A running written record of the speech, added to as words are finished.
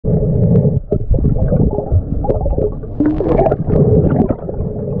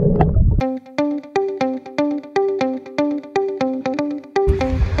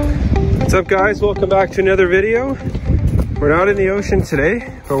What's up guys, welcome back to another video. We're not in the ocean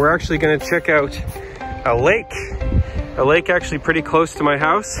today, but we're actually going to check out a lake actually pretty close to my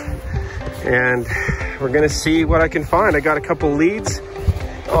house, and we're going to see what I can find. I got a couple leads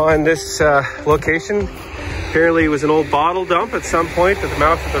on this location. Apparently it was an old bottle dump at some point at the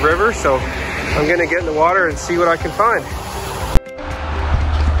mouth of the river, so I'm going to get in the water and see what I can find.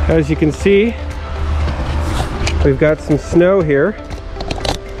 As you can see, we've got some snow here.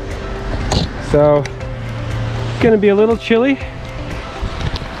 So it's gonna be a little chilly.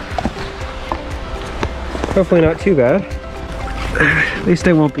 Hopefully not too bad. At least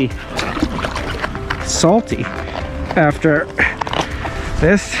I won't be salty after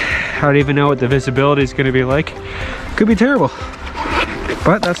this. I don't even know what the visibility is gonna be like. Could be terrible.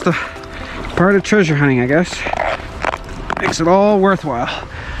 But that's the part of treasure hunting, I guess. Makes it all worthwhile.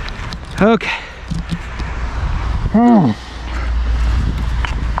 Okay.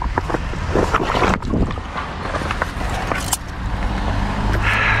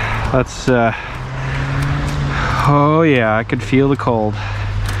 Let's, oh yeah, I could feel the cold.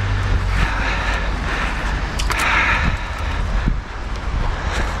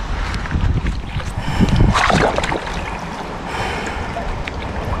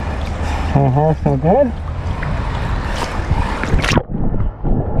 So good.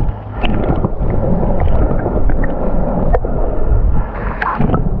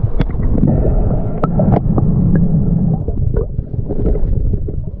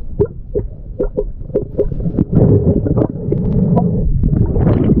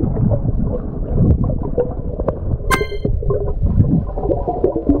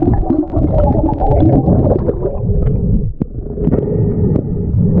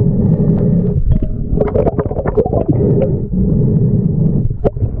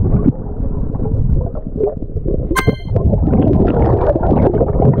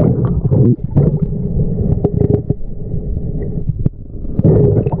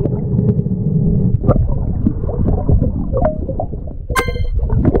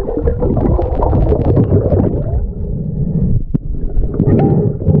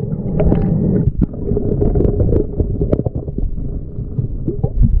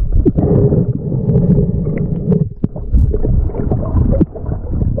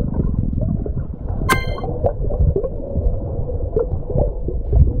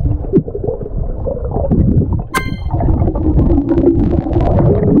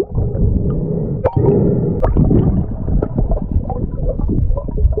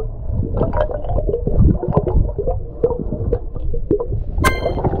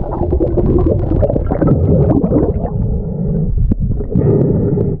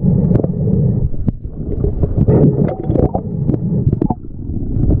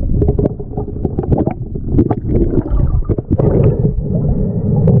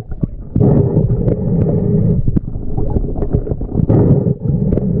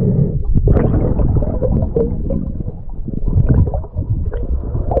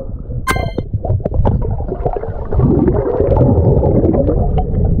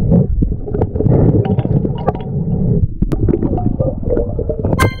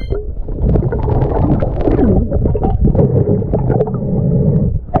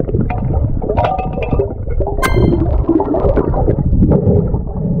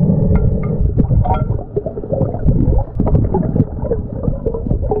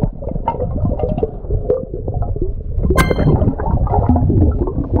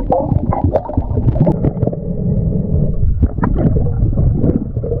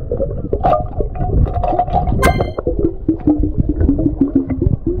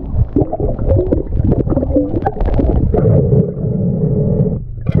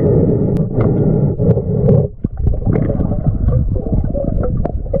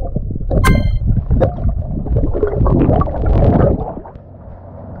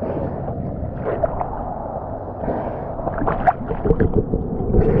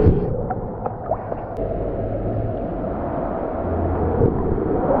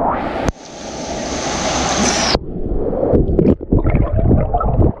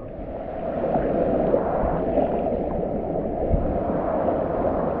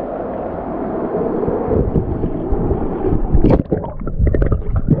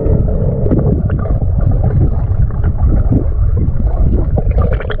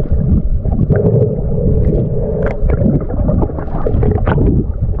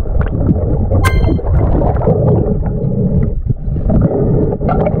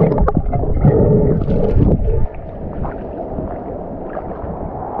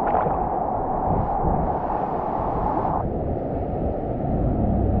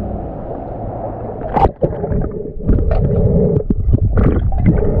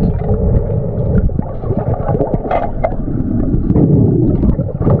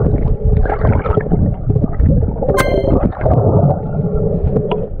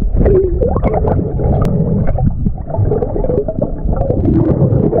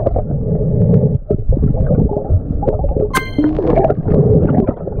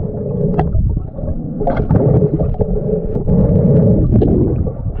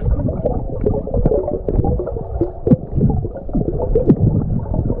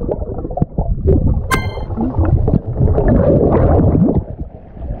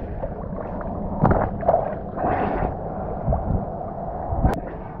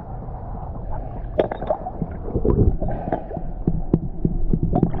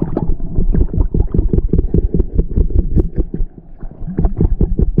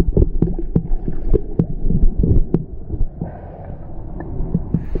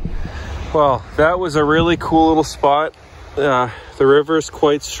 Well, that was a really cool little spot. The river is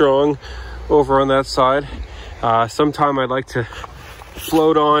quite strong over on that side. Sometime I'd like to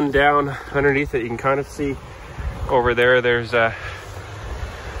float on down underneath it. You can kind of see over there, there's a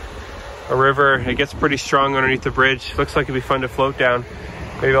river. It gets pretty strong underneath the bridge. Looks like it'd be fun to float down.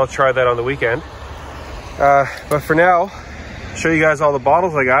 Maybe I'll try that on the weekend. But for now, I'll show you guys all the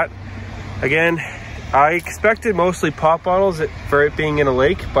bottles I got. Again, I expected mostly pop bottles for it being in a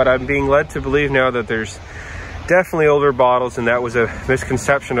lake, but I'm being led to believe now that there's definitely older bottles, and that was a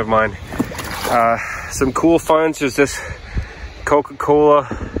misconception of mine. Some cool finds. There's this Coca-Cola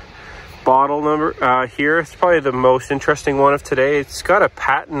bottle number here. It's probably the most interesting one of today. It's got a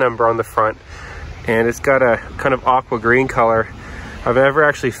patent number on the front, and it's got a kind of aqua green color. I've never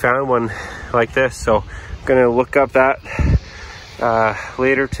actually found one like this, so I'm gonna look up that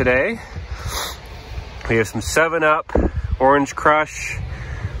later today. We have some 7-Up, Orange Crush,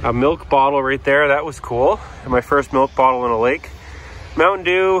 a milk bottle right there. That was cool. My first milk bottle in a lake. Mountain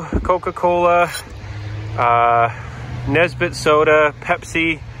Dew, Coca-Cola, Nesbitt soda,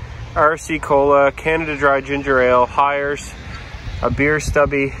 Pepsi, RC Cola, Canada Dry Ginger Ale, Hires, a beer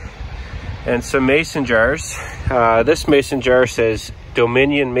stubby, and some mason jars. This mason jar says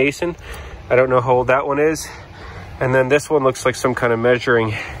Dominion Mason. I don't know how old that one is. And then this one looks like some kind of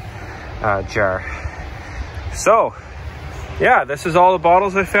measuring jar. So yeah, this is all the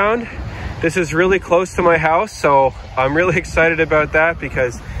bottles I found. This is really close to my house, so I'm really excited about that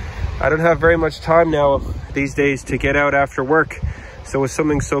because I don't have very much time now these days to get out after work. So with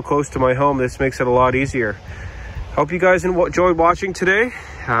something so close to my home, this makes it a lot easier. Hope you guys enjoyed watching today.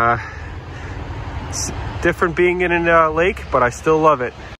 It's different being in a lake, but I still love it.